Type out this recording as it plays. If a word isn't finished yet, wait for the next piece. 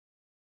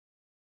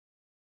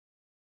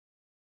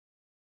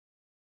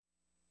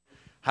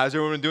How's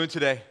everyone doing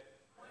today?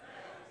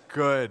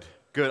 Good,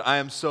 good. I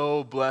am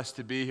so blessed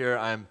to be here.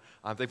 I'm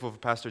thankful for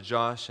Pastor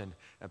Josh and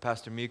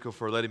Pastor Miko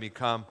for letting me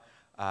come.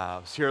 I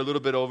was here a little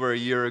bit over a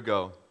year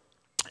ago,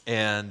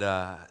 and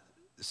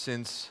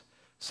since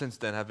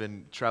then I've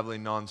been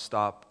traveling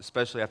nonstop,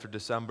 especially after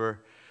December.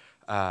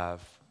 In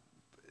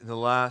the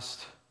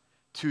last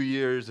 2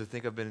 years, I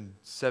think I've been in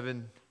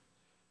seven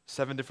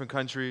different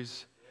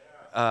countries.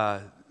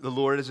 The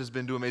Lord has just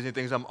been doing amazing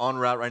things. I'm en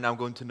route right now. I'm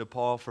going to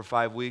Nepal for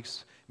 5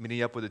 weeks,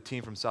 meeting up with a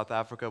team from South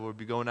Africa. We'll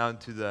be going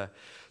out to the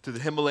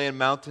Himalayan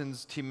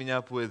mountains, teaming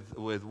up with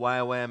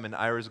YOM and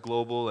Iris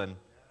Global, and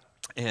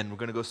we're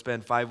going to go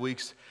spend 5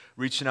 weeks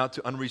reaching out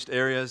to unreached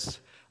areas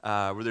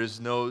where there's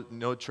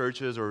no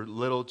churches or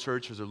little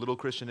churches or little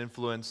Christian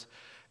influence.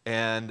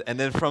 And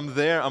then from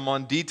there, I'm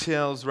on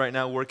details right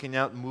now, working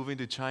out and moving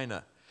to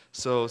China.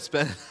 So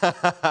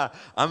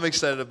I'm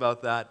excited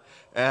about that.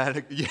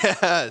 And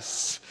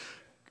yes,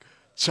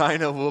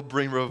 China will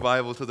bring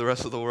revival to the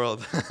rest of the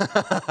world.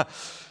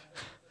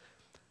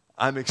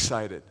 I'm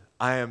excited.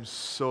 I am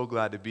so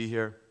glad to be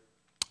here.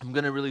 I'm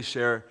going to really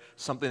share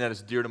something that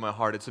is dear to my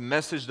heart. It's a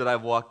message that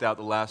I've walked out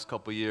the last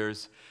couple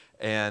years,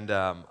 and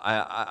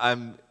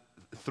I'm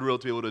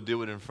thrilled to be able to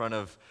do it in front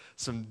of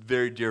some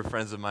very dear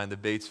friends of mine, the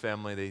Bates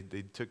family.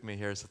 They took me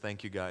here, so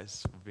thank you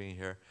guys for being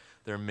here.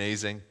 They're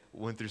amazing.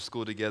 Went through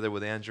school together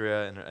with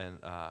Andrea and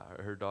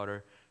her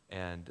daughter,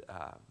 and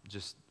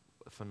just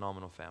a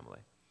phenomenal family.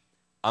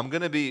 I'm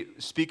going to be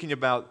speaking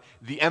about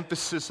the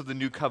emphasis of the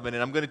new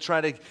covenant. I'm going to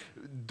try to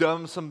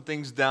dumb some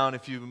things down,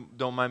 if you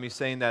don't mind me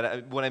saying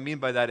that. What I mean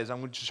by that is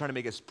I'm just trying to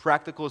make it as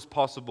practical as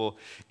possible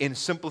in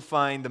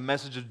simplifying the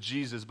message of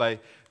Jesus by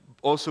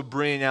also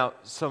bringing out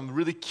some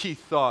really key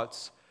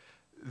thoughts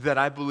that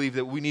I believe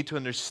that we need to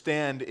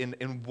understand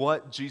in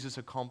what Jesus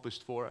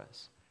accomplished for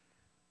us.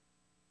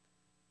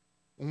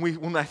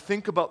 When I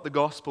think about the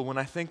gospel, when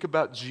I think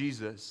about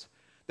Jesus,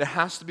 there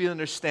has to be an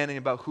understanding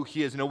about who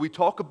He is. You know, we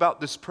talk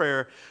about this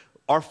prayer,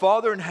 our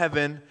Father in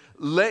heaven,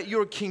 let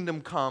your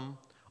kingdom come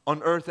on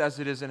earth as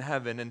it is in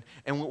heaven.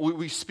 And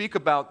we speak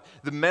about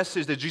the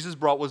message that Jesus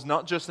brought was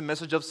not just a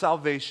message of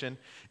salvation,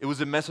 it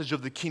was a message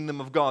of the kingdom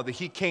of God, that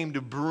He came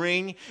to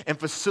bring and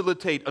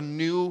facilitate a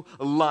new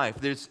life.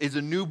 There is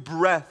a new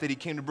breath that He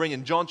came to bring.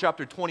 In John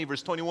chapter 20,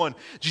 verse 21,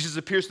 Jesus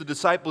appears to the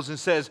disciples and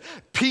says,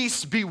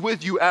 peace be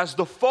with you, as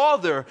the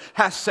Father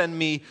has sent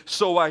me,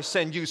 so I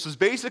send you. So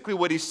basically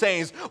what He's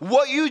saying is,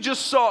 what you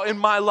just saw in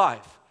my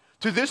life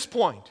to this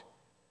point,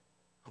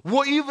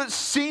 what you've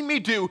seen me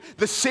do,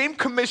 the same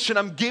commission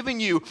I'm giving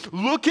you.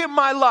 Look at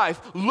my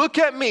life. Look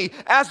at me.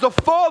 As the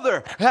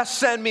Father has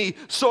sent me,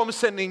 so I'm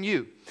sending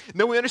you.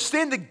 Now we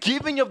understand the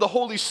giving of the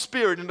Holy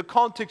Spirit in the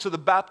context of the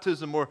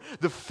baptism or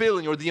the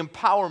filling or the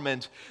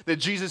empowerment that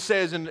Jesus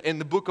says in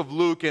the book of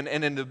Luke and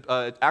in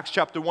the, Acts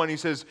chapter 1. He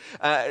says,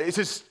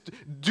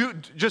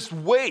 just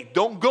wait.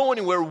 Don't go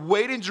anywhere.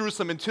 Wait in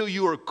Jerusalem until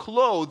you are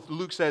clothed.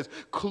 Luke says,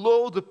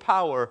 clothed with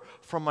power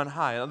from on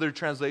high. In other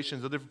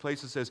translations, other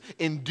places says,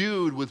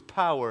 endued with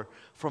power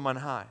from on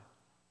high.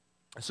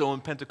 So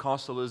in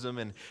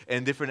Pentecostalism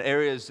and different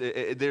areas,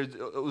 there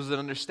was an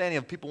understanding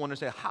of people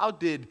understand how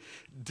did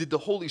the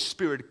Holy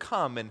Spirit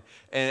come?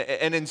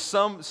 And in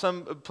some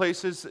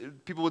places,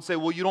 people would say,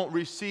 well, you don't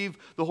receive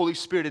the Holy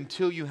Spirit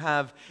until you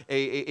have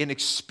an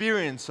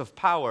experience of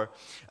power.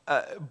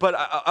 But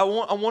I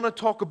want to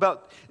talk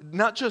about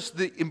not just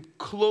the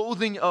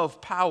clothing of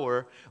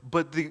power,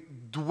 but the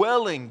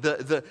dwelling,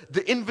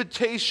 the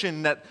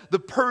invitation that the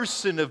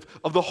person of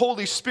the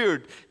Holy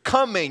Spirit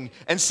coming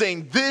and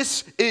saying,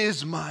 this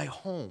is my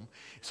home.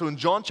 So in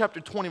John chapter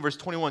 20, verse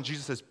 21,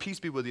 Jesus says,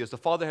 peace be with you. As the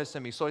Father has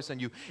sent me, so I send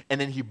you.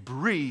 And then He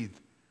breathed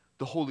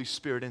the Holy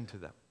Spirit into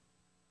them.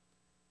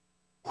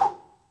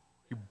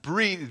 He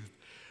breathed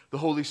the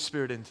Holy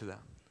Spirit into them.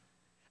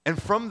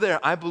 And from there,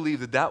 I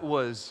believe that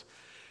was,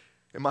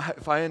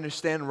 if I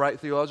understand right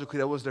theologically,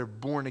 that was their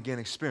born again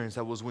experience.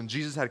 That was when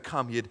Jesus had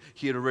come. He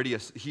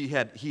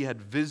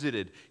had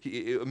visited.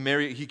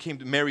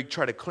 Mary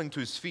tried to cling to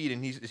His feet,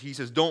 and he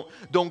says,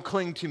 "Don't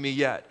cling to me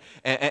yet."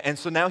 And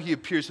so now He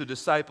appears to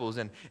disciples,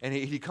 and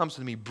he comes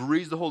to them. He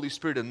breathes the Holy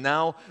Spirit, and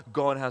now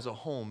God has a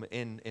home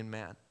in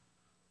man.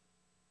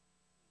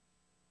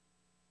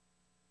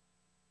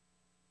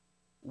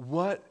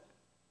 What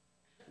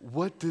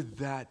did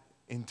that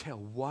entail?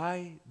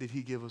 Why did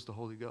He give us the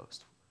Holy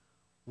Ghost?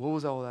 What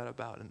was all that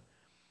about? And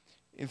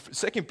in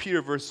 2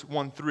 Peter verse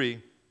 1-3,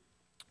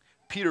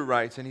 Peter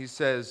writes, and he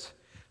says,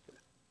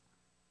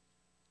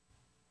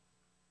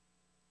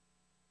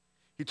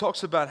 he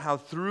talks about how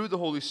through the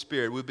Holy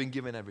Spirit we've been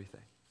given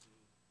everything.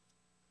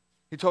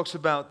 He talks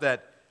about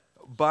that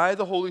by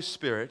the Holy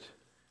Spirit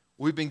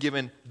we've been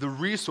given the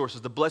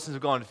resources, the blessings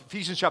of God.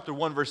 Ephesians chapter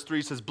 1 verse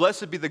 3 says,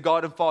 blessed be the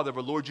God and Father of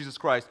our Lord Jesus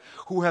Christ,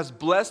 who has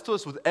blessed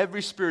us with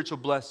every spiritual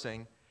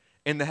blessing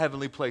in the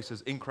heavenly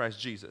places in Christ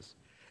Jesus.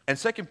 And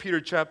 2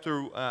 Peter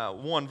chapter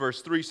 1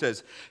 verse 3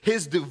 says,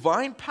 His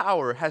divine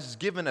power has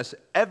given us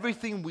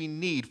everything we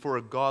need for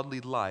a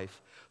godly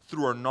life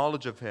through our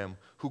knowledge of Him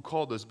who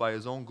called us by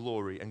His own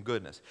glory and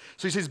goodness.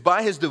 So he says,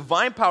 by His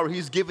divine power,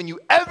 He's given you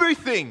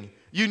everything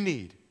you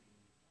need.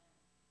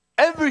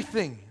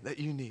 Everything that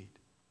you need.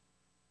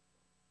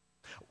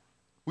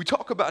 We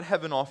talk about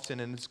heaven often,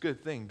 and it's a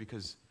good thing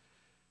because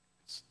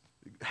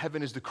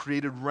heaven is the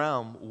created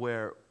realm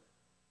where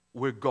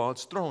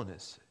God's throne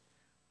is.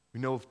 We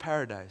know of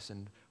paradise,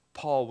 and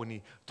Paul, when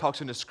he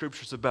talks in the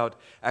scriptures about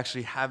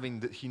actually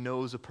having that he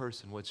knows a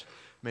person, which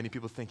many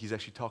people think he's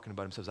actually talking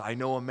about himself. I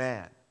know a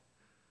man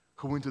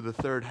who went to the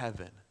third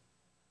heaven.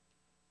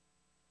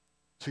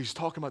 So he's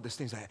talking about these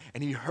things,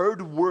 and he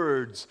heard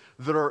words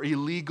that are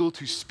illegal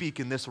to speak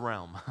in this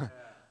realm.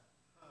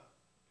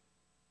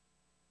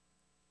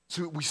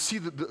 So we see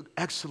the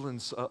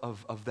excellence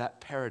of that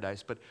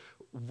paradise, but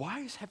why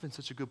is heaven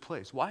such a good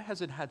place? Why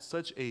has it had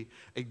such a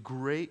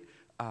great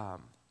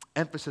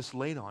emphasis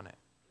laid on it?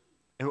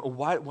 And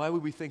why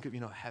would we think of,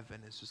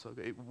 heaven is just so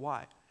great?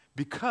 Why?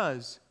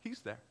 Because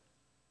he's there.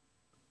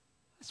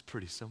 It's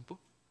pretty simple.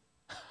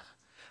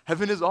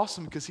 Heaven is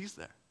awesome because he's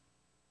there.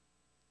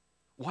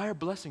 Why are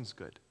blessings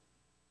good?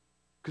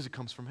 Because it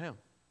comes from him.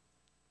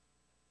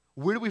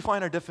 Where do we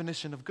find our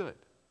definition of good?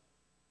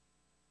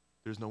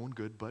 There's no one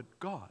good but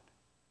God.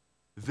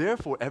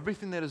 Therefore,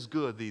 everything that is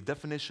good, the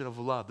definition of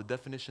love, the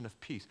definition of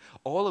peace,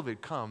 all of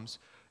it comes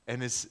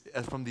and is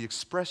from the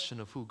expression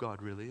of who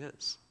God really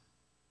is.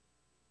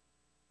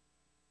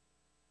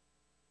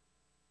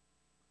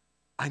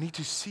 I need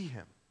to see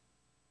him.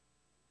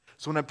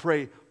 So when I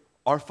pray,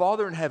 our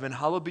Father in heaven,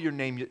 hallowed be your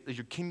name,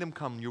 your kingdom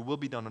come, your will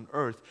be done on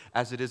earth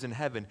as it is in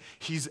heaven,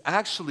 he's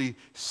actually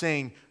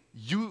saying,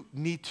 you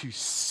need to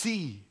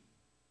see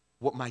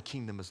what my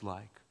kingdom is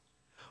like.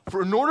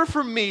 For in order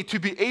for me to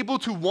be able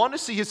to want to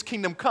see his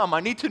kingdom come, I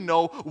need to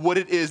know what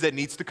it is that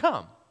needs to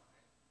come.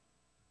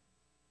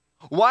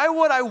 Why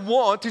would I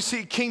want to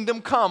see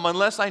kingdom come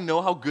unless I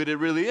know how good it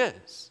really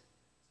is?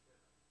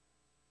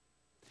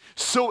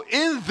 So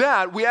in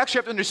that, we actually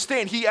have to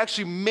understand he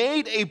actually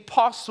made a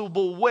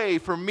possible way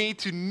for me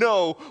to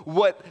know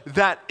what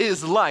that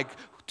is like,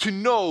 to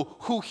know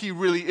who he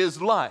really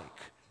is like.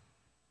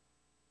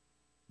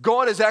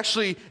 God is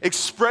actually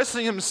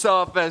expressing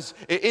himself as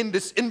in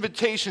this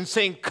invitation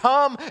saying,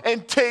 come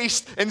and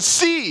taste and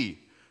see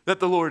that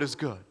the Lord is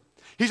good.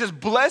 He says,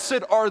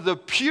 blessed are the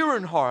pure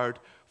in heart,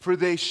 for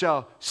they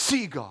shall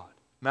see God.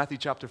 Matthew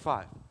chapter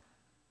 5.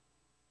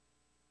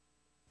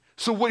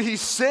 So what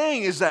he's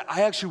saying is that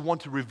I actually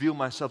want to reveal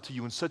myself to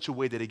you in such a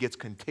way that it gets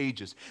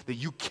contagious, that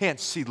you can't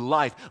see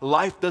life.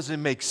 Life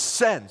doesn't make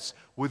sense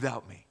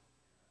without me.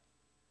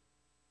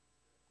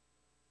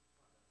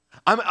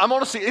 I'm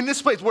honestly in this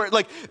place where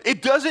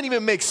it doesn't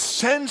even make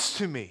sense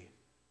to me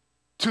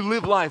to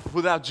live life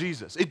without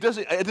Jesus. It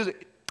doesn't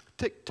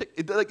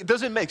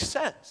make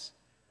sense.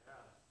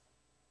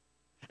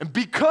 And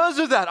because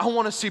of that, I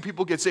want to see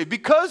people get saved.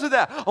 Because of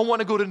that, I want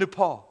to go to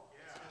Nepal.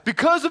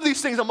 Because of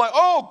these things, I'm like,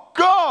 oh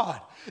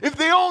God, if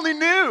they only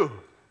knew.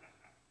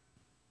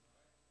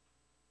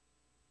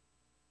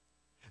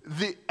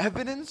 The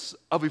evidence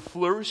of a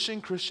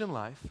flourishing Christian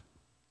life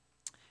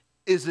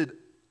is an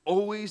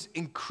always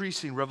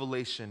increasing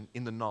revelation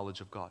in the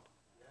knowledge of God.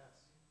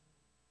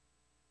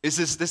 Is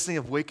this thing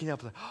of waking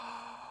up like,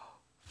 oh,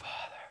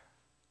 Father,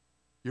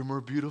 you're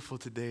more beautiful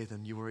today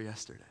than you were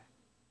yesterday.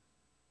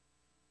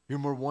 You're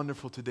more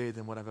wonderful today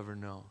than what I've ever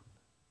known.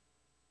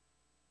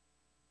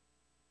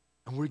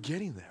 And we're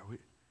getting there.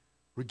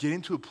 We're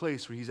getting to a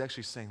place where he's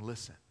actually saying,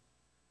 listen,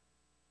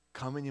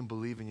 coming and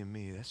believing in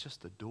me, that's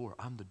just the door.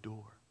 I'm the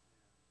door.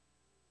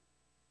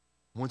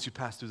 Once you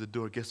pass through the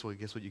door, guess what?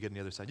 Guess what you get on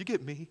the other side? You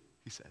get me,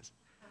 he says.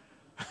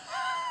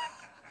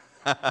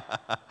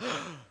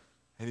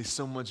 And he's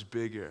so much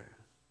bigger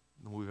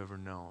than we've ever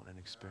known and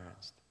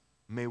experienced.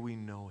 May we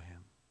know him.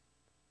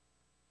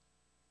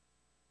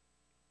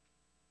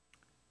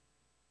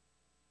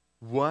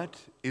 What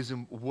is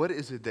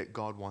it that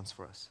God wants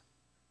for us?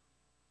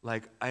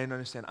 Like, I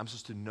understand I'm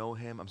supposed to know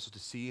him. I'm supposed to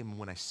see him. And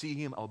when I see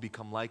him, I'll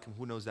become like him.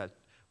 Who knows that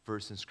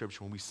verse in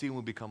Scripture? When we see him,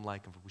 we'll become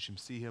like him. We should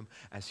see him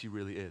as he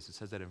really is. It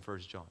says that in 1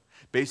 John.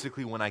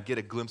 Basically, when I get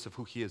a glimpse of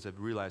who he is, I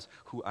realize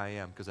who I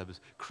am because I was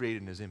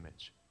created in his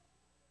image.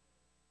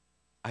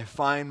 I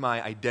find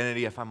my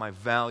identity, I find my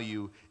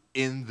value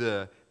in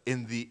the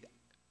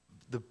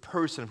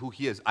person of who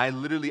he is. I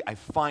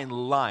find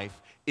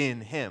life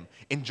in him.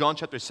 In John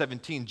chapter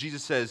 17,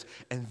 Jesus says,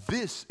 and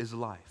this is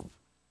life,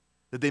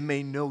 that they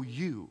may know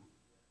you,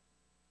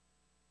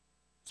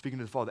 speaking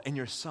to the Father, and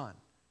your Son,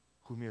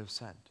 whom you have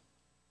sent.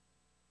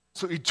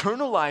 So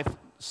eternal life,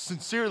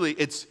 sincerely,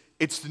 it's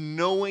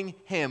knowing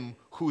him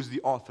who is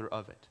the author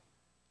of it.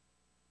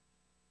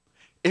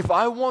 If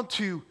I want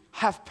to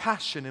have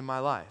passion in my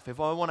life, if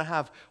I want to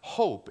have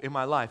hope in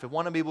my life, if I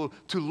want to be able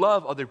to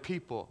love other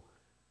people,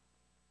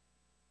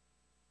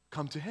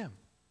 come to him.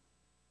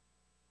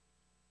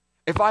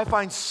 If I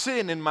find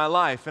sin in my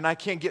life and I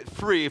can't get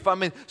free, if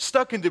I'm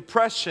stuck in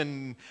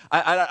depression,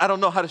 I don't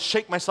know how to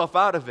shake myself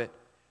out of it,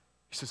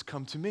 he says,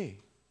 come to me.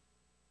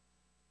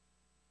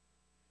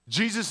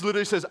 Jesus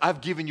literally says,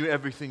 I've given you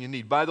everything you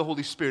need. By the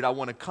Holy Spirit, I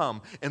want to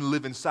come and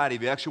live inside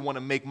of you. I actually want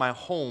to make my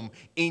home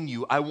in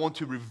you. I want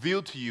to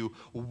reveal to you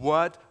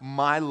what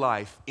my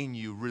life in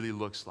you really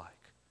looks like.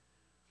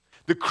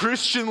 The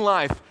Christian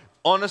life,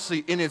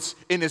 honestly, in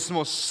its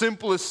most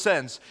simplest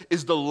sense,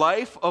 is the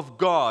life of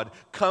God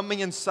coming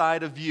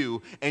inside of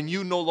you, and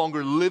you no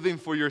longer living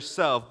for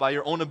yourself by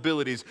your own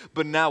abilities,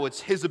 but now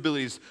it's His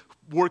abilities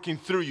working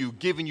through you,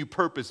 giving you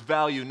purpose,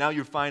 value. Now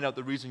you find out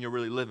the reason you're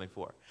really living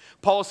for.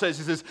 Paul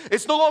says,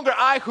 it's no longer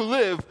I who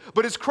live,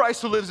 but it's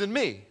Christ who lives in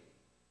me.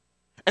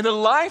 And the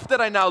life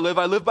that I now live,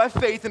 I live by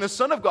faith in the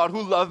Son of God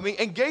who loved me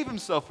and gave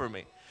Himself for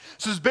me.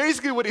 So it's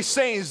basically what he's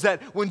saying is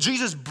that when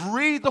Jesus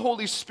breathed the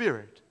Holy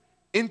Spirit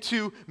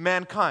into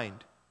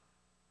mankind,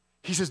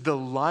 He says the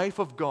life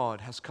of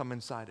God has come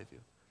inside of you.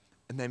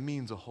 And that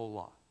means a whole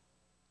lot.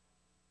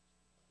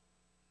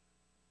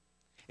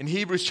 In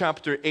Hebrews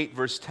chapter 8,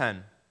 verse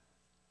 10,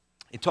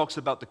 it talks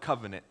about the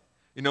covenant.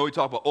 You know, we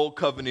talk about Old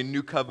Covenant,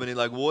 New Covenant.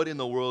 Like, what in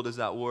the world is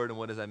that word and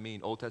what does that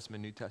mean? Old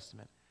Testament, New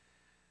Testament.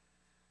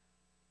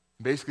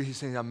 Basically, he's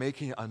saying, I'm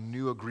making a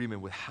new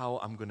agreement with how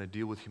I'm going to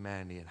deal with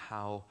humanity and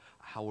how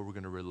we're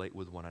going to relate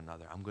with one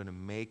another. I'm going to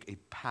make a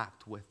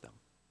pact with them.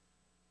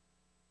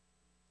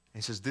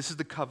 And he says, this is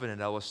the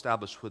covenant I will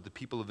establish with the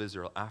people of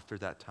Israel after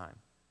that time,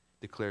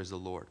 declares the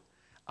Lord.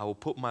 I will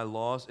put my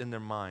laws in their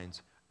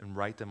minds and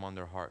write them on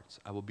their hearts.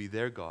 I will be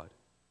their God,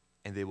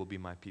 and they will be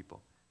my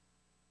people.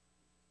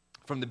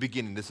 From the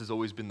beginning, this has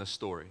always been the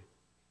story.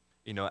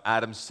 You know,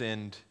 Adam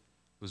sinned,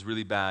 it was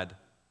really bad.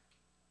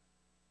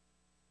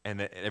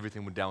 And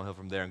everything went downhill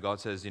from there. And God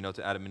says, you know,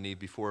 to Adam and Eve,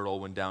 before it all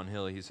went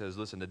downhill, He says,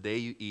 listen, the day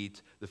you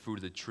eat the fruit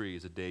of the tree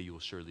is the day you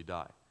will surely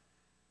die.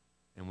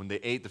 And when they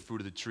ate the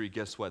fruit of the tree,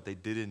 guess what? They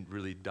didn't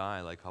really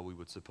die like how we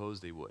would suppose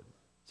they would.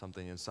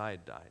 Something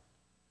inside died.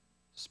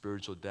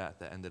 Spiritual death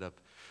that ended up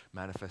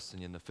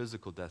manifesting in the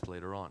physical death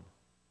later on.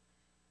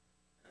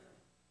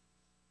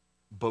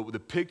 But the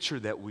picture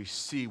that we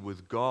see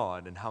with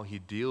God and how He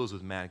deals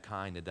with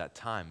mankind at that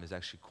time is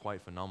actually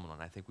quite phenomenal.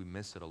 And I think we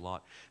miss it a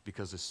lot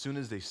because as soon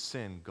as they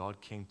sinned, God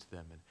came to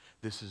them. And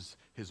this is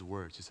His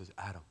words. He says,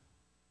 Adam,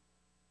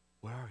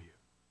 where are you?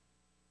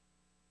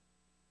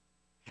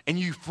 And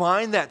you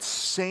find that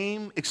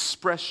same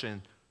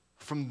expression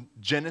from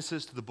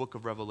Genesis to the book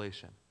of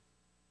Revelation.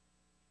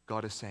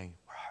 God is saying,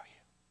 where are you?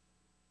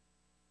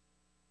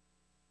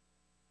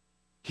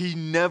 He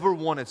never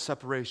wanted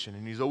separation,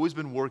 and He's always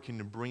been working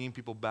and bringing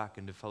people back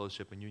into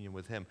fellowship and union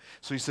with Him.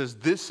 So He says,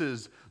 this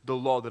is the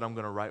law that I'm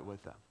going to write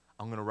with them.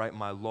 I'm going to write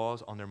my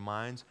laws on their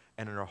minds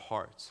and in their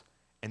hearts,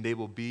 and they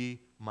will be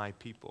my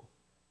people.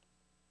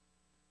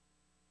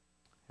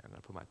 Here, I'm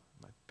going to put my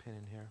pen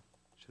in here.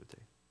 Should have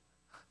taken.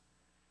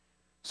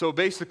 So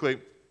basically,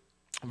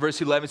 verse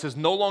 11 says,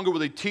 no longer will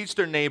they teach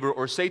their neighbor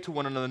or say to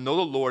one another, know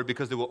the Lord,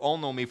 because they will all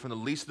know me from the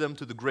least of them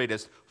to the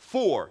greatest.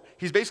 For,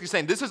 he's basically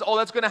saying, this is all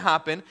that's going to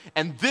happen,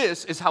 and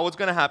this is how it's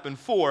going to happen.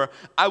 For,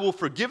 I will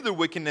forgive their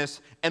wickedness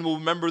and will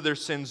remember their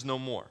sins no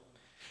more.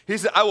 He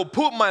says,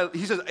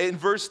 he says in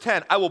verse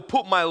 10, I will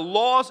put my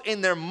laws in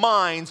their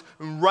minds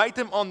and write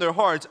them on their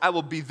hearts. I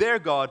will be their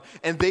God,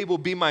 and they will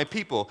be my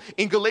people.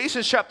 In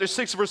Galatians chapter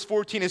 6, verse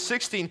 14 and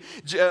 16,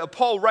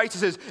 Paul writes, he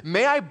says,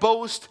 may I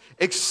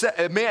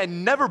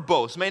never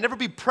boast, may I never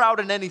be proud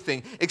in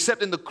anything,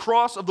 except in the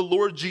cross of the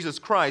Lord Jesus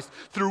Christ,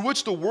 through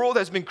which the world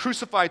has been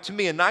crucified to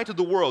me, and I to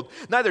the world.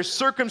 Neither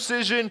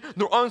circumcision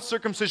nor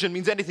uncircumcision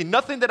means anything.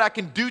 Nothing that I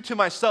can do to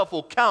myself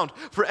will count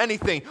for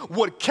anything.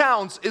 What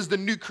counts is the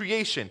new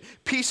creation.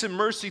 Peace and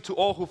mercy to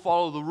all who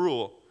follow the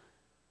rule,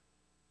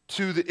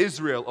 to the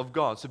Israel of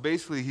God. So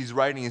basically he's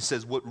writing and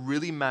says what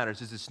really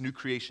matters is this new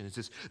creation. It's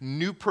this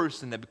new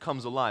person that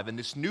becomes alive. And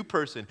this new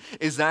person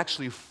is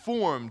actually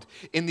formed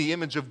in the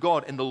image of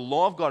God. And the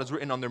law of God is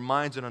written on their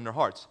minds and on their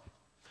hearts.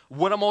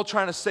 What I'm all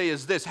trying to say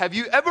is this. Have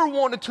you ever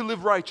wanted to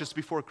live righteous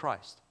before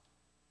Christ?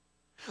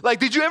 Like,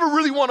 did you ever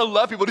really want to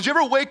love people? Did you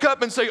ever wake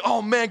up and say,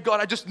 oh man,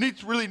 God, I just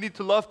really need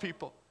to love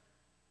people?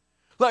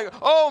 Like,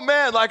 oh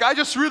man, like I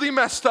just really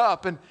messed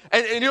up. And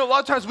you know, a lot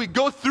of times we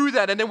go through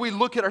that and then we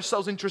look at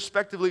ourselves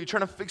introspectively,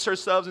 trying to fix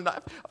ourselves, and I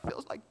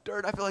feel like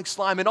dirt, I feel like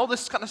slime, and all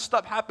this kind of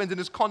stuff happens, and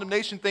this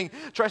condemnation thing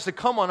tries to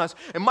come on us.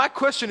 And my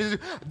question is,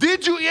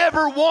 did you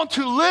ever want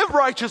to live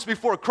righteous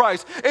before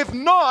Christ? If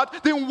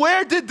not, then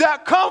where did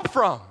that come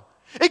from?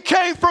 It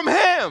came from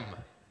Him.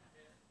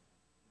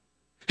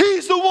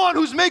 He's the one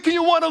who's making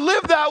you want to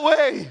live that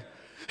way.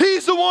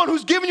 He's the one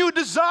who's giving you a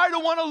desire to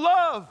want to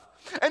love.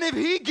 And if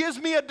He gives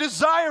me a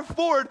desire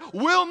for it,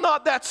 will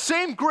not that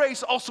same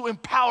grace also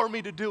empower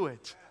me to do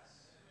it?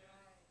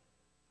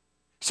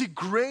 See,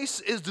 grace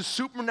is the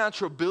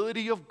supernatural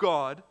ability of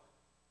God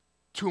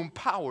to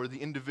empower the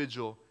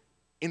individual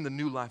in the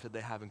new life that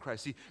they have in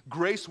Christ. See,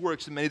 grace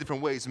works in many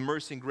different ways.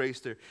 Mercy and grace,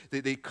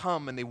 they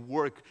come and they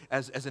work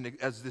as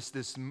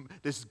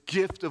this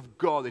gift of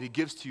God that He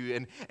gives to you,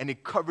 and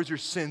it covers your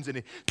sins, and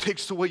it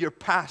takes away your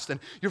past,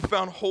 and you're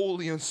found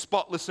holy and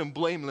spotless and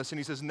blameless. And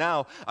He says,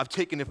 now I've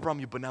taken it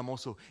from you, but now I'm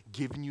also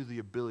giving you the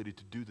ability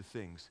to do the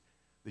things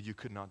that you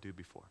could not do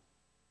before.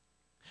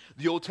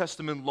 The Old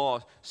Testament law,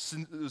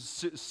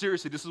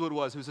 seriously, this is what it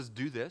was. It says,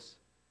 do this,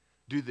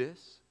 do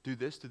this, do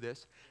this, do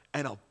this,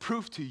 and I'll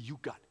prove to you you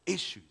got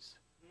issues.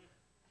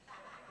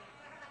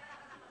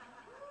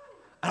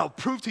 And I'll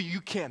prove to you you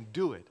can't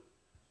do it.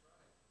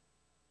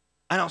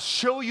 And I'll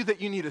show you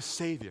that you need a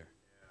Savior.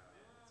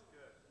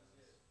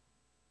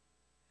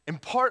 And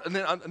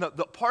then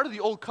the part of the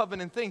old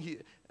covenant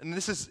thing,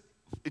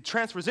 it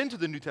transfers into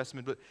the New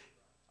Testament, but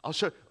I'll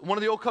show one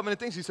of the old covenant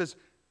things. He says,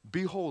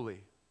 "Be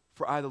holy,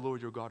 for I, the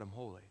Lord your God, am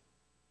holy."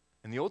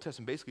 In the Old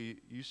Testament, basically,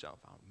 you shall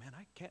find, man,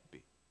 I can't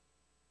be.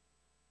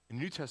 In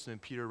the New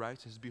Testament, Peter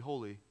writes, he says, "Be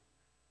holy,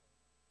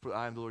 for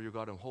I am the Lord your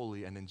God, am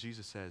holy." And then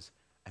Jesus says,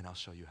 "And I'll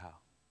show you how."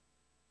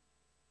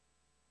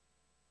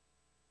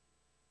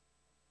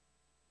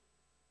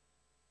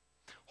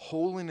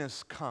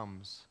 Holiness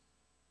comes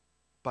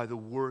by the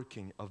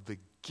working of the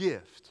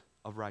gift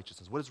of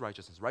righteousness. What is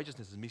righteousness?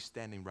 Righteousness is me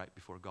standing right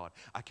before God.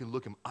 I can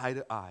look him eye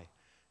to eye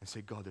and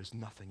say, "God, there's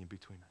nothing in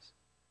between us.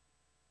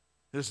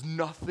 There's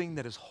nothing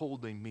that is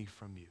holding me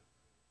from you."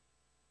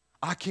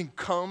 I can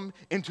come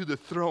into the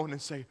throne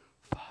and say,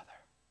 "Father."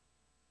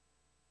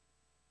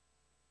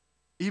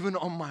 Even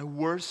on my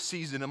worst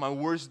season and my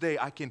worst day,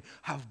 I can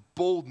have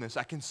boldness.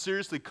 I can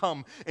seriously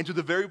come into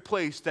the very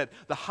place that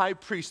the high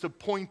priest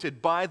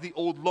appointed by the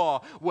old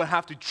law would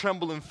have to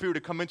tremble in fear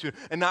to come into.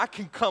 And I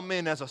can come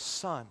in as a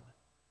son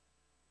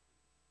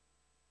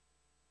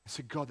and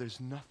say, "God, there's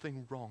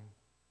nothing wrong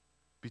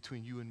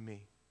between you and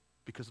me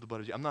because of the blood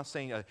of Jesus." I'm not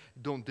saying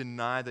don't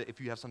deny that if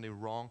you have something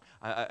wrong.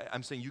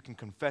 I'm saying you can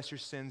confess your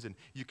sins and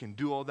you can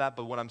do all that.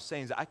 But what I'm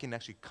saying is that I can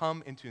actually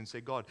come into and say,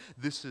 "God,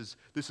 this is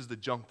the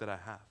junk that I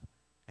have."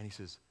 And he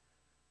says,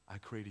 "I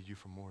created you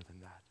for more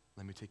than that.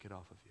 Let me take it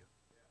off of you.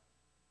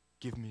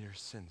 Give me your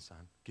sin,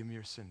 son. Give me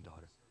your sin,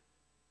 daughter."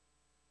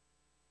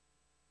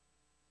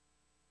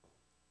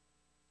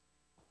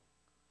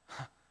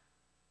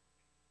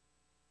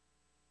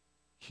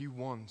 He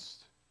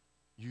wants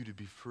you to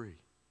be free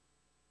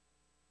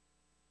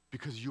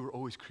because you were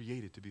always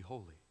created to be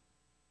holy.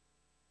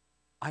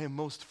 I am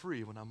most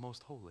free when I'm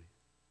most holy.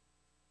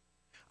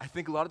 I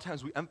think a lot of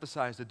times we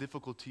emphasize the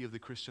difficulty of the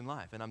Christian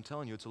life, and I'm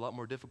telling you, it's a lot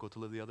more difficult to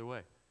live the other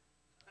way.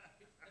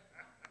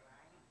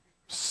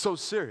 So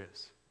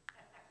serious.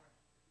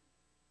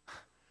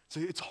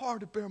 So it's hard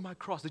to bear my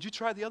cross. Did you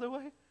try the other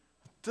way?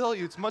 I tell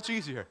you, it's much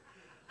easier.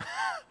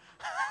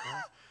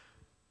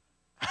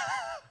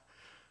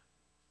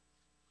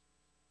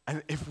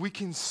 And if we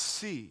can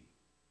see,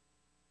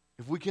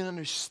 if we can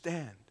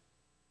understand,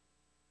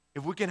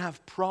 if we can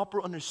have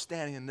proper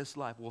understanding in this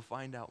life, we'll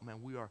find out,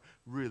 man, we are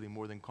really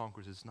more than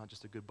conquerors. It's not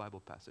just a good Bible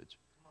passage.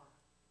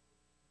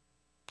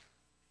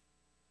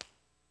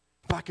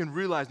 If I can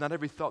realize not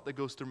every thought that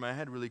goes through my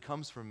head really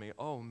comes from me,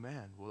 oh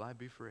man, will I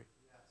be free?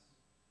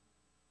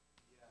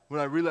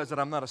 When I realize that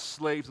I'm not a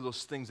slave to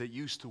those things that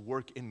used to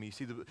work in me.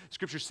 See, the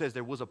scripture says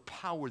there was a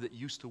power that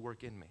used to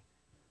work in me.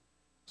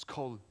 It's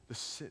called the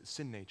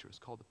sin nature. It's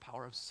called the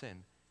power of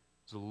sin.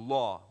 It's the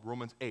law,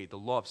 Romans 8, the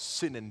law of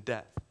sin and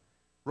death.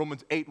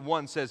 Romans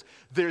 8:1 says,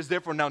 "There is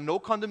therefore now no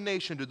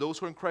condemnation to those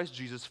who are in Christ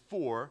Jesus,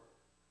 for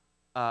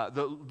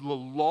the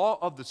law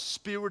of the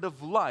Spirit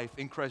of life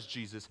in Christ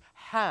Jesus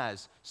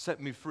has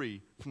set me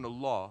free from the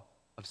law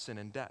of sin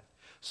and death."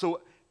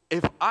 So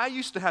if I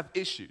used to have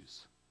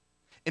issues,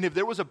 and if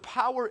there was a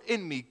power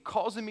in me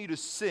causing me to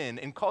sin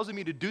and causing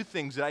me to do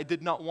things that I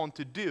did not want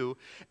to do,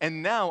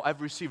 and now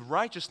I've received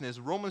righteousness,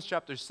 Romans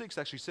chapter 6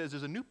 actually says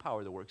there's a new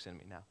power that works in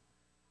me now.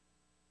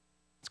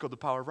 It's called the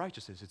power of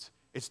righteousness.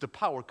 It's the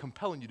power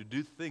compelling you to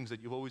do things that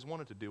you've always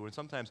wanted to do, and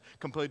sometimes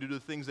compelling you to do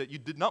things that you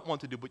did not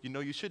want to do, but you know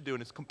you should do,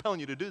 and it's compelling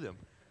you to do them.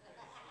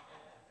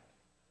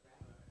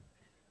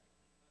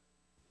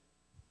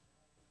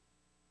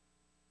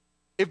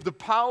 If the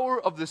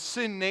power of the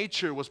sin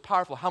nature was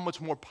powerful, how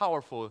much more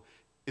powerful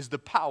is the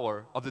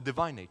power of the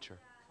divine nature?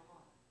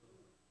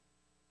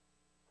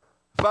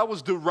 If I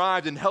was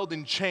derived and held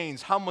in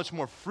chains, how much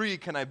more free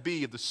can I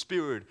be of the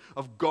Spirit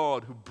of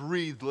God who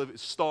breathed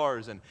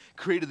stars and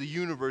created the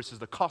universes,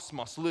 the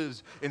cosmos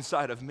lives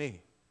inside of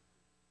me?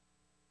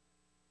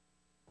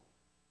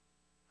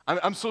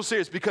 I'm so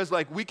serious because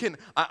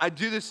I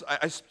do this,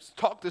 I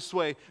talk this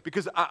way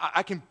because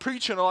I can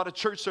preach in a lot of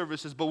church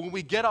services, but when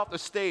we get off the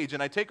stage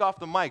and I take off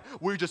the mic,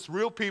 we're just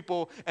real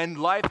people and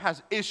life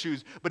has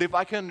issues. But if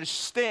I can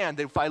understand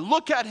that if I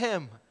look at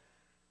Him,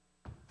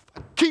 if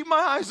I keep my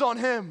eyes on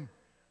Him,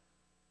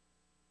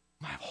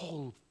 my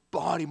whole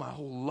body, my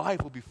whole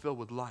life will be filled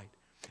with light.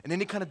 And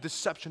any kind of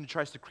deception that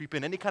tries to creep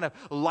in, any kind of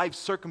life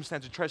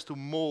circumstance that tries to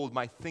mold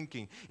my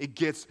thinking, it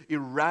gets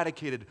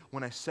eradicated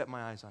when I set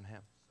my eyes on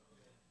Him.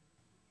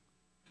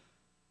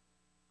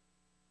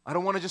 I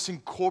don't want to just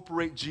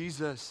incorporate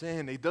Jesus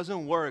in. It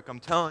doesn't work.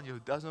 I'm telling you,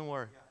 it doesn't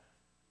work.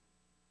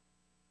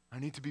 I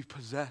need to be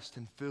possessed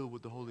and filled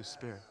with the Holy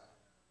Spirit.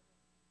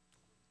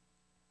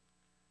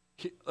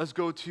 Let's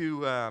go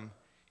to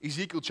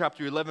Ezekiel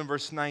chapter 11,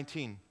 verse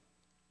 19.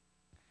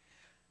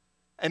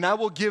 "And I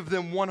will give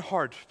them one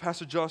heart."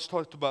 Pastor Josh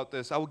talked about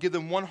this. "I will give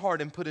them one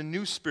heart and put a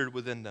new spirit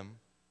within them.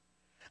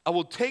 I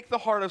will take the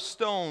heart of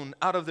stone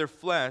out of their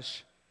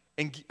flesh,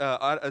 and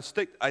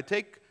I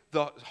take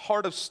the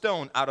heart of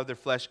stone out of their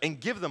flesh and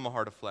give them a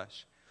heart of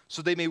flesh,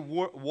 so they may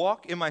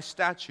walk in my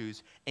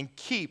statutes and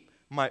keep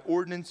my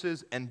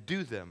ordinances and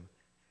do them.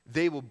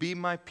 They will be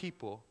my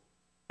people,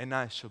 and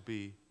I shall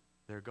be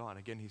their God.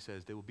 Again, he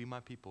says, they will be my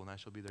people and I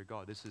shall be their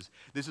God. This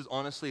is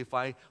honestly, if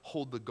I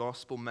hold the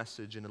gospel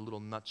message in a little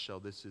nutshell,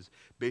 this is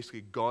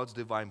basically God's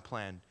divine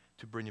plan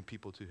to bring a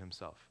people to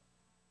himself.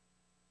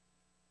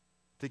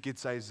 I think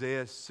it's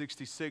Isaiah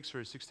 66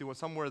 or 61,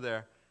 somewhere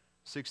there,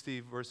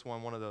 60 verse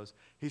 1, one of those.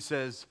 He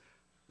says,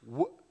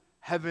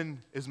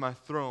 heaven is my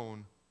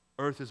throne,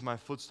 earth is my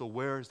footstool.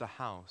 Where is the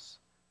house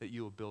that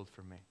you will build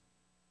for me?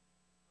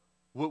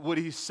 What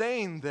he's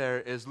saying there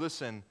is,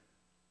 listen,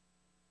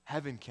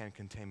 heaven can't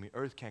contain me.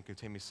 Earth can't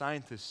contain me.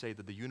 Scientists say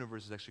that the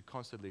universe is actually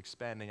constantly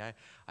expanding.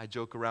 I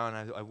joke around.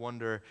 I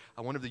wonder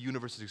if the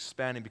universe is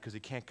expanding because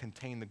it can't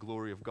contain the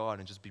glory of God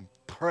and just being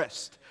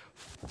thrust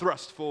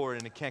forward,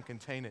 and it can't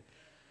contain it.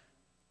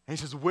 And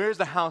he says, where's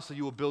the house that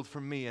you will build for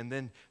me? And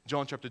then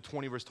John chapter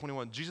 20, verse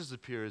 21, Jesus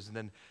appears and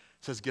then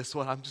says, guess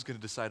what? I'm just going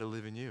to decide to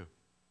live in you.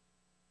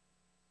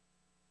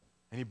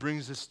 And he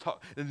brings this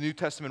talk. The New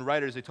Testament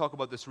writers, they talk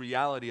about this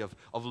reality of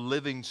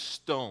living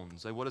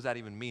stones. Like, what does that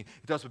even mean?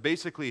 He tells us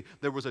basically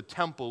there was a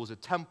temple, it was a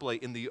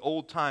template in the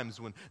old times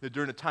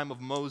during the time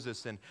of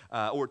Moses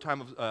or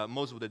time of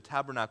Moses with the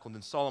tabernacle, and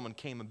then Solomon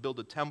came and built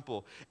a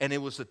temple. And it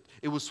was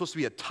supposed to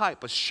be a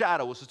type, a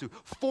shadow. It was supposed to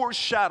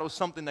foreshadow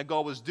something that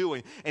God was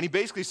doing. And he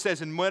basically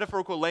says in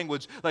metaphorical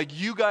language, like,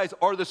 you guys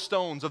are the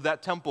stones of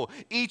that temple.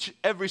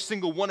 Every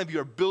single one of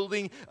you are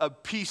building a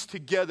piece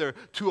together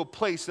to a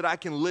place that I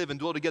can live and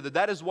dwell together.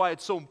 That is why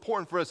it's so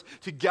important for us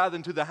to gather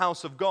into the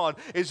house of God.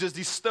 It's just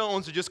these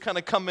stones are just kind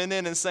of coming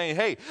in and saying,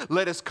 hey,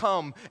 let us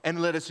come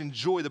and let us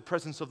enjoy the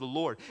presence of the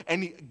Lord.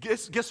 And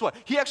guess what?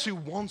 He actually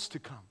wants to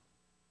come.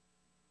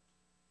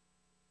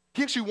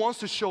 He actually wants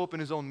to show up in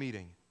his own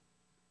meeting.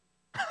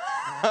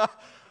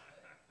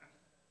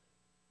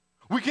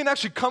 We can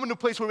actually come into a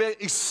place where we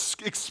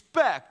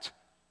expect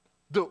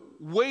the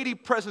weighty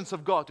presence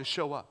of God to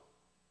show up.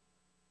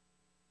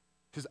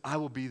 Because I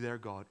will be their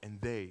God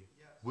and they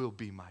will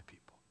be my people.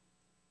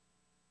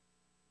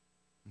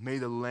 May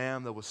the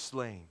Lamb that was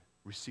slain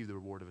receive the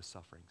reward of his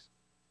sufferings.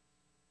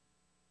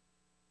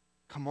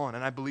 Come on,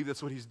 and I believe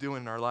that's what he's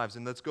doing in our lives.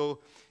 And let's go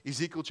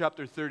Ezekiel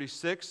chapter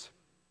 36,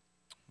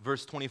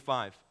 verse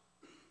 25.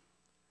 It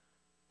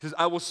says,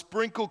 I will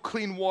sprinkle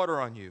clean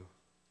water on you,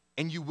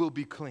 and you will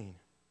be clean.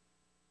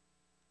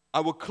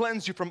 I will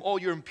cleanse you from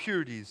all your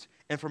impurities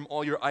and from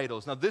all your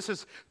idols. Now this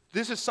is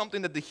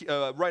something that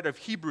the writer of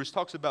Hebrews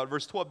talks about,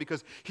 verse 12,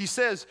 because he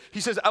says,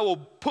 I will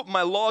put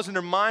my laws in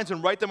their minds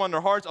and write them on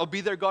their hearts. I'll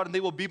be their God and they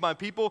will be my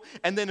people.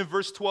 And then in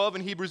verse 12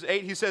 in Hebrews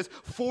 8, he says,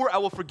 for I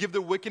will forgive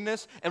their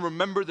wickedness and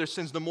remember their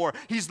sins no more.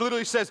 He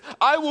literally says,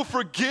 I will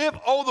forgive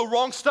all the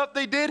wrong stuff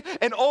they did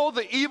and all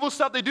the evil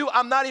stuff they do.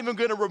 I'm not even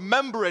going to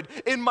remember it.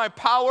 In my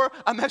power,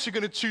 I'm actually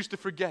going to choose to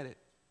forget it.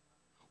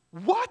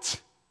 What?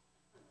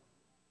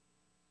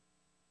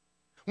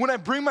 When I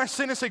bring my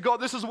sin and say, God,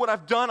 this is what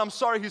I've done, I'm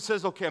sorry, he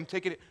says, okay, I'm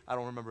taking it. I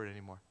don't remember it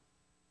anymore.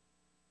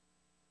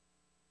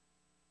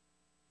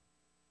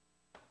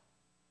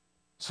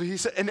 So he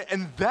said,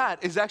 and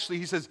that is actually,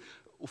 he says,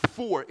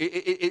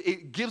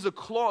 it gives a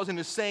clause and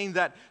is saying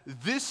that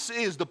this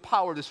is the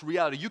power, this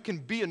reality. You can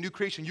be a new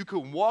creation. You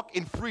can walk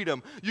in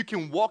freedom. You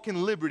can walk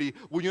in liberty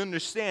when you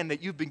understand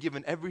that you've been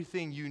given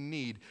everything you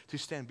need to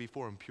stand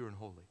before him pure and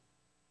holy.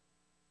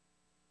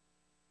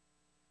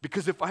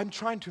 Because if I'm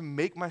trying to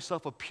make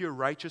myself appear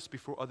righteous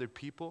before other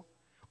people,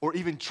 or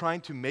even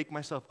trying to make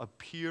myself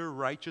appear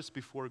righteous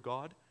before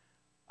God,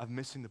 I'm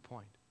missing the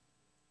point.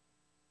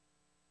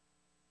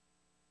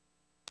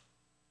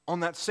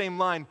 On that same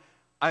line,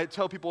 I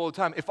tell people all the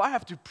time, if I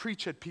have to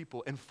preach at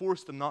people and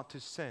force them not to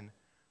sin,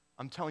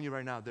 I'm telling you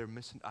right now,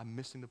 I'm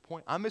missing the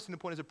point. I'm missing the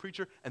point as a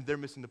preacher, and they're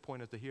missing the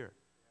point as the hearer.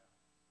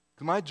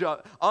 My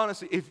job,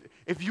 honestly,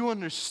 if you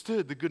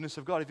understood the goodness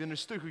of God, if you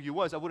understood who He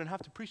was, I wouldn't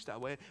have to preach that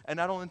way,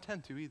 and I don't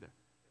intend to either.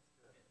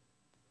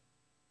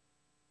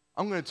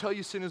 I'm going to tell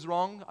you sin is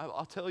wrong.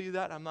 I'll tell you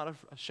that. I'm not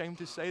ashamed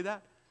to say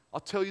that. I'll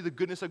tell you the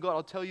goodness of God.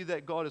 I'll tell you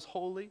that God is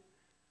holy.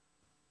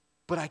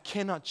 But I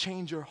cannot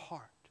change your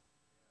heart.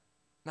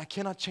 And I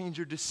cannot change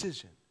your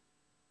decision.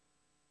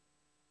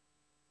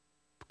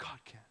 But God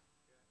can.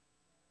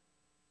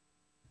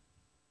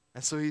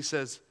 And so He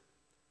says,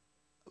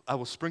 I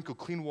will sprinkle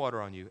clean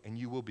water on you, and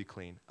you will be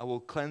clean. I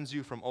will cleanse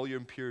you from all your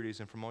impurities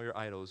and from all your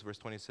idols. Verse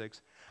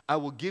 26. I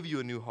will give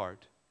you a new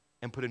heart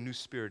and put a new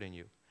spirit in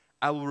you.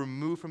 I will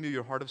remove from you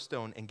your heart of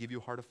stone and give you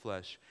a heart of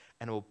flesh,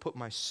 and I will put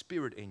my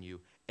spirit in you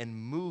and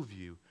move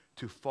you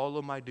to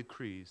follow my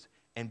decrees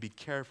and be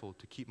careful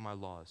to keep my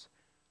laws.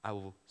 I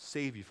will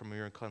save you from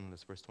your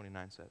uncleanness, verse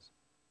 29 says.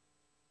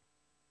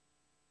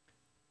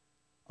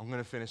 I'm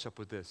going to finish up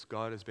with this.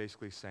 God is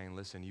basically saying,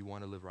 listen, you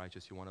want to live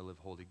righteous, you want to live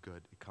holy,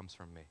 good. It comes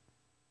from me.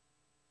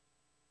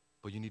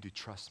 But you need to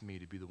trust me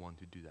to be the one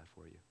to do that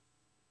for you.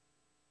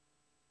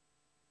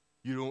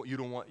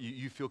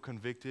 You feel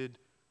convicted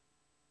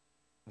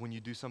when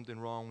you do something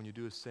wrong, when you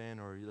do a sin,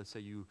 or let's say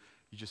you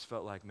just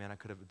felt like, man, I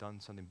could have done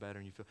something better,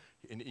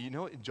 and you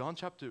know, in 1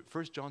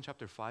 John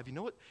chapter 5, you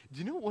know what? Do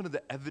you know what one of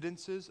the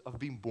evidences of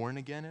being born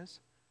again is?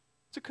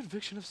 It's a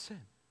conviction of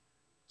sin.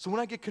 So when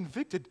I get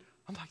convicted,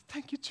 I'm like,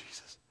 thank you,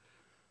 Jesus.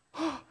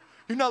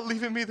 You're not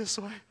leaving me this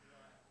way.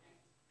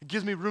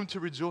 gives me room to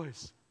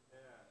rejoice.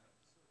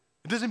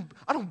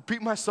 I don't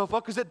beat myself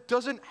up because that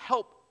doesn't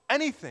help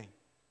anything.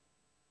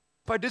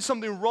 If I did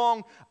something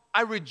wrong,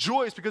 I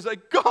rejoice because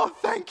like, God,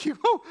 thank you.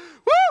 Woo!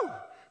 Woo!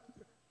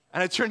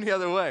 And I turn the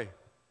other way.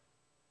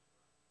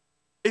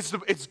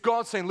 It's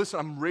God saying, listen,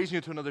 I'm raising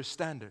you to another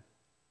standard.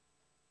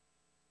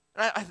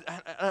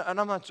 And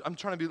I'm not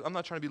trying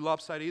to be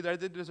lopsided either.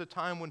 There's a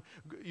time when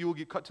you will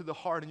get cut to the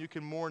heart and you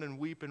can mourn and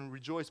weep and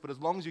rejoice. But as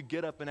long as you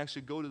get up and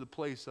actually go to the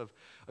place of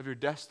your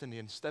destiny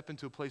and step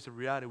into a place of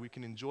reality, we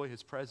can enjoy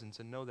His presence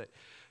and know that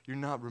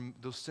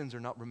those sins are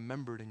not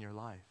remembered in your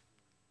life.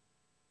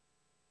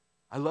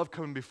 I love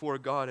coming before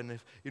God, and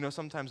if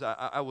sometimes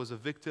I was a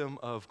victim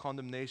of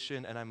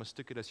condemnation, and I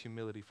mistook it as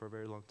humility for a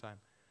very long time.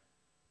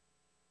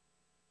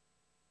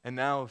 And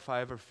now, if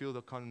I ever feel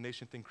the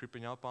condemnation thing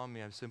creeping up on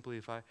me,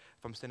 if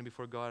I'm standing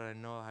before God and I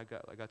know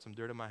I got some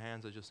dirt in my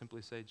hands, I just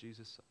simply say,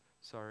 Jesus,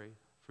 sorry,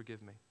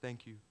 forgive me.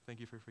 Thank you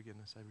for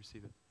forgiveness. I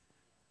receive it.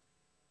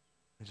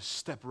 And just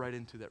step right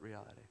into that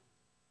reality.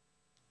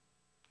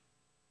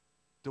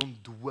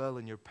 Don't dwell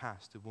in your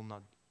past. It will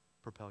not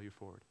propel you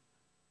forward.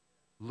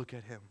 Look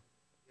at Him.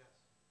 Yes.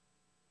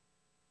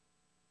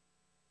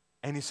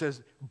 And He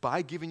says,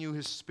 by giving you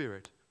His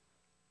Spirit,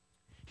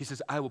 He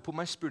says, I will put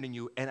my Spirit in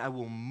you and I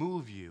will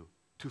move you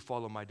to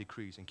follow my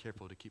decrees and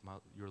careful to keep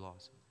your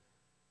laws.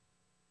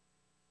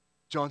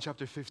 John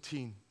chapter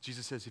 15,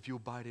 Jesus says, if you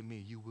abide in me,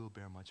 you will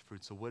bear much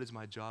fruit. So what is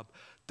my job?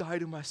 Die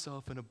to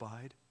myself and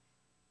abide.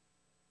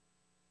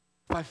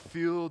 If I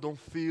don't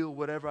feel,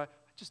 whatever, I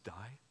just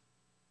die.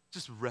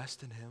 Just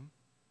rest in Him.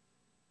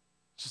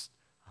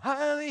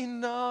 I lean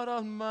not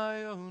on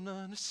my own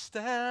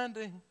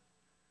understanding.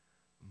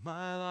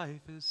 My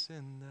life is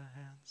in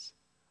the hands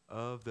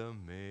of the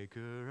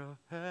Maker of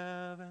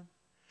heaven.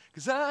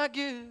 'Cause I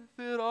give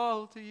it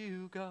all to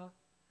you, God,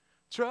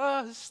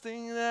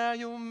 trusting that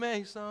you'll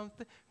make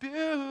something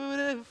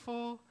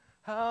beautiful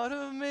out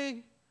of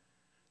me.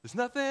 There's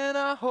nothing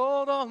I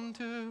hold on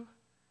to.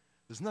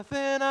 There's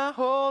nothing I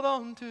hold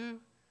on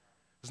to.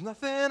 There's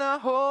nothing I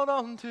hold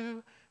on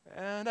to.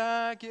 And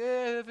I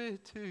give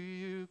it to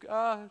you,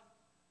 God.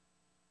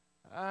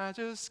 I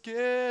just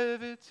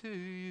give it to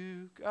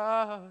you,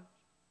 God.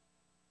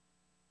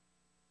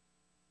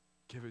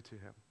 Give it to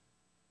Him.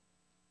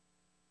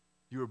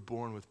 You were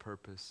born with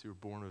purpose. You were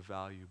born with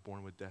value,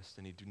 born with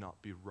destiny. Do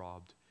not be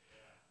robbed.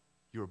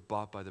 You were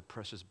bought by the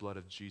precious blood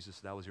of Jesus.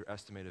 That was your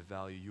estimated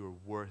value. You are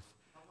worth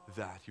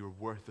that. You are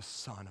worth the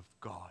Son of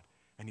God.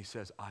 And He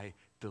says, I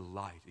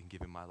delight in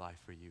giving my life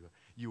for you.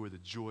 You are the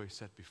joy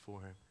set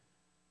before Him.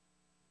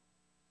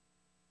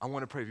 I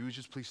want to pray. If you would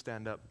just please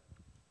stand up.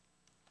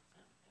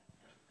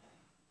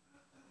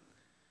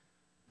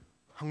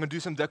 I'm going to do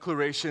some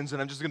declarations,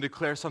 and I'm just going to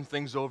declare some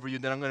things over you.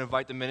 Then I'm going to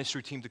invite the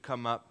ministry team to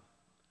come up.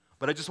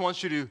 But I just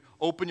want you to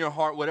open your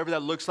heart, whatever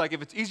that looks like.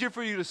 If it's easier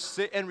for you to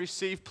sit and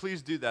receive,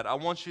 please do that. I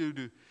want you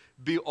to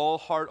be all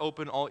heart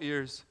open, all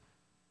ears.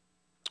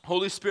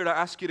 Holy Spirit, I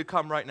ask you to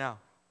come right now.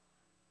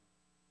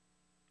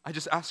 I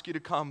just ask you to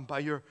come by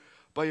your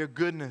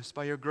goodness,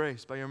 by your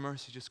grace, by your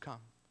mercy. Just come.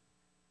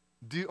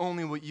 Do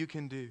only what you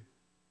can do.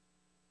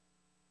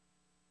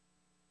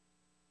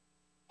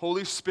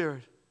 Holy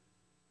Spirit,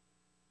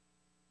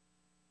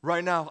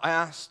 right now I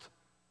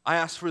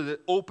asked for the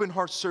open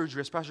heart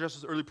surgery, as Pastor Jess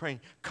was early praying.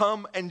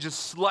 Come and just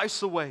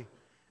slice away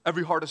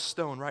every heart of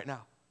stone right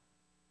now.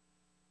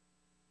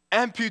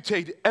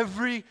 Amputate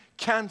every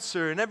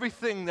cancer and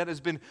everything that has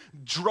been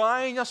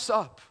drying us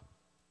up.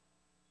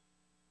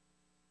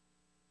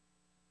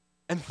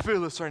 And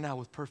fill us right now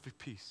with perfect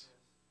peace.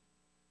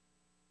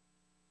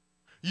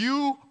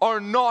 You are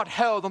not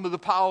held under the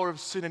power of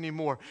sin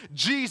anymore.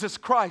 Jesus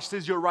Christ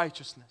is your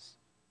righteousness.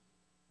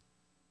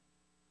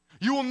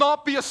 You will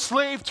not be a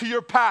slave to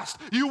your past.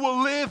 You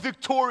will live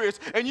victorious,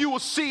 and you will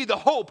see the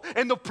hope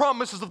and the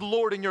promises of the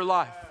Lord in your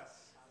life.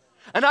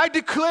 And I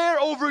declare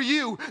over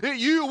you that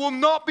you will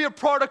not be a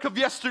product of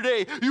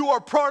yesterday. You are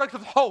a product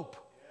of hope.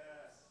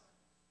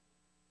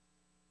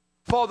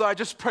 Father, I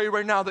just pray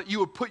right now that you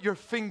would put your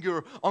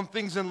finger on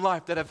things in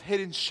life that have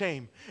hidden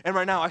shame. And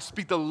right now I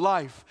speak the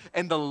life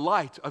and the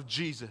light of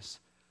Jesus.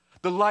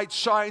 The light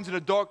shines in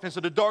the darkness,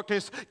 and the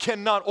darkness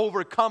cannot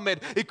overcome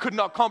it. It could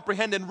not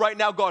comprehend it. And right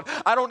now, God,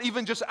 I don't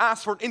even just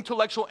ask for an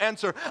intellectual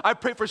answer. I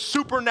pray for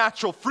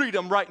supernatural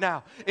freedom right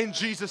now in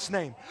Jesus'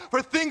 name.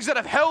 For things that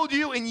have held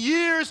you in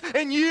years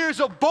and years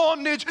of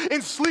bondage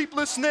and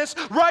sleeplessness,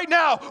 right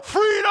now,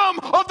 freedom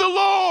of the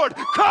Lord,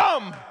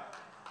 come.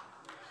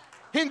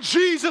 In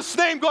Jesus'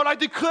 name, God, I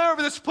declare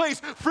over this place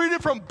freedom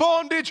from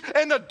bondage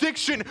and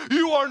addiction.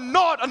 You are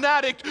not an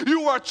addict.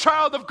 You are a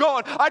child of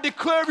God. I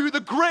declare over you the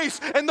grace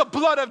and the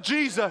blood of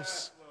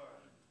Jesus.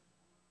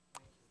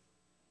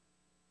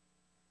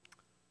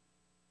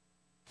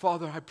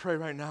 Father, I pray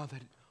right now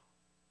that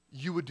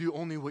you would do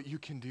only what you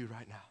can do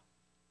right now.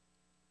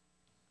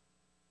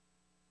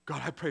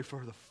 God, I pray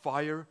for the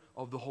fire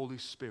of the Holy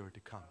Spirit to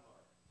come.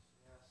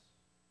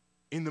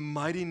 In the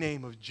mighty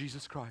name of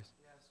Jesus Christ.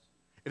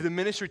 If the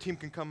ministry team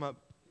can come up,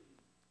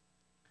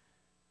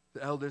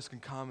 the elders can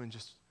come and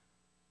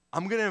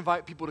I'm going to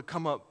invite people to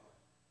come up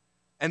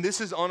And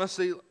this is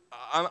honestly,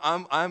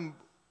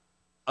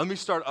 let me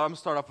start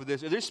off with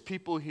this. If there's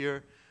people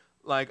here,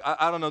 like,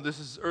 I don't know, this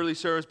is early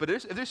service, but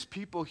if there's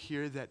people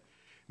here that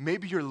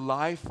maybe your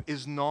life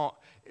is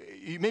not,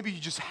 maybe you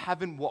just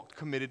haven't walked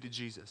committed to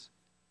Jesus.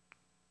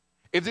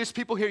 If there's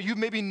people here, you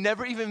maybe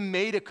never even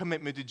made a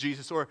commitment to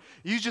Jesus, or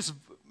you just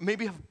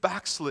maybe have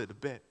backslid a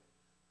bit.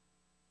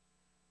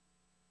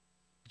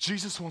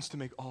 Jesus wants to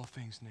make all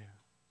things new.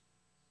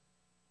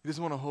 He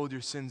doesn't want to hold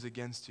your sins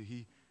against you.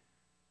 He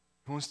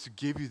wants to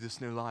give you this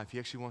new life. He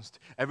actually wants to,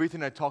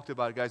 everything I talked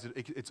about, guys,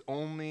 it's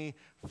only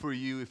for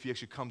you if you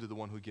actually come to the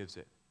one who gives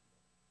it.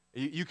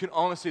 You can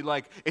honestly,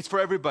 like, it's for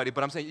everybody,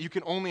 but I'm saying you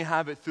can only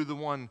have it through the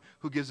one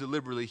who gives it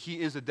liberally.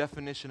 He is a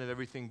definition of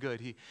everything good.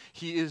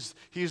 He is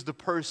the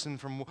person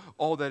from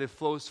all that it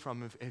flows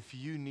from. If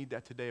you need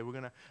that today, we're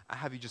going to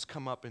have you just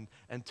come up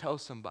and tell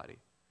somebody.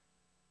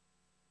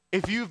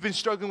 If you've been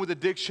struggling with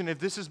addiction, if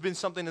this has been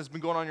something that's been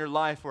going on in your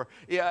life, or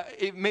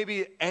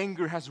maybe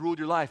anger has ruled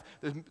your life,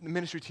 the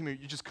ministry team here,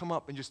 you just come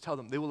up and just tell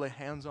them. They will lay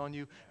hands on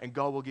you, and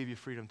God will give you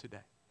freedom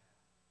today.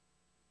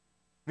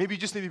 Maybe you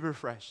just need to be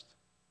refreshed.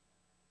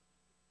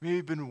 Maybe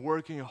you've been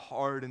working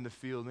hard in the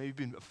field. Maybe you've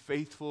been a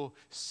faithful,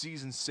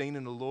 seasoned saint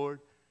in the Lord,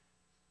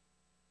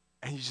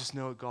 and you just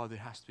know, God, there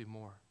has to be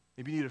more.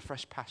 Maybe you need a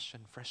fresh passion,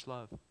 fresh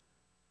love.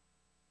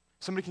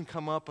 Somebody can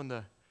come up on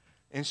the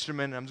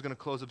instrument, and I'm just going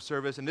to close up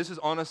service. And this is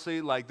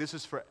honestly, like, this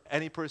is for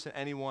any person,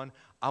 anyone.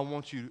 I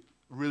want you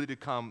really to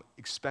come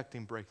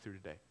expecting breakthrough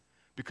today,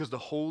 because the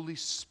Holy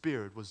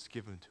Spirit was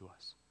given to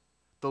us.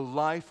 The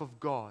life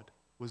of God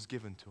was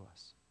given to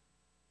us.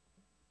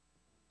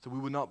 So we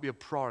would not be a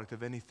product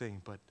of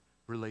anything but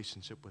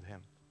relationship with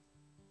Him.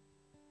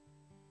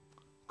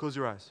 Close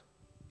your eyes.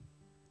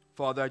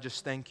 Father, I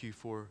just thank you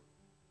for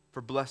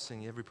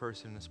blessing every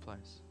person in this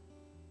place.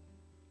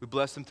 We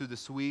bless them through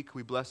this week.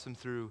 We bless them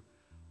through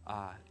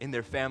in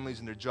their families,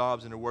 in their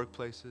jobs, in their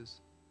workplaces.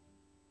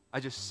 I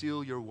just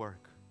seal your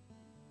work.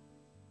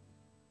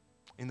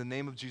 In the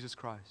name of Jesus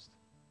Christ.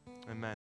 Amen.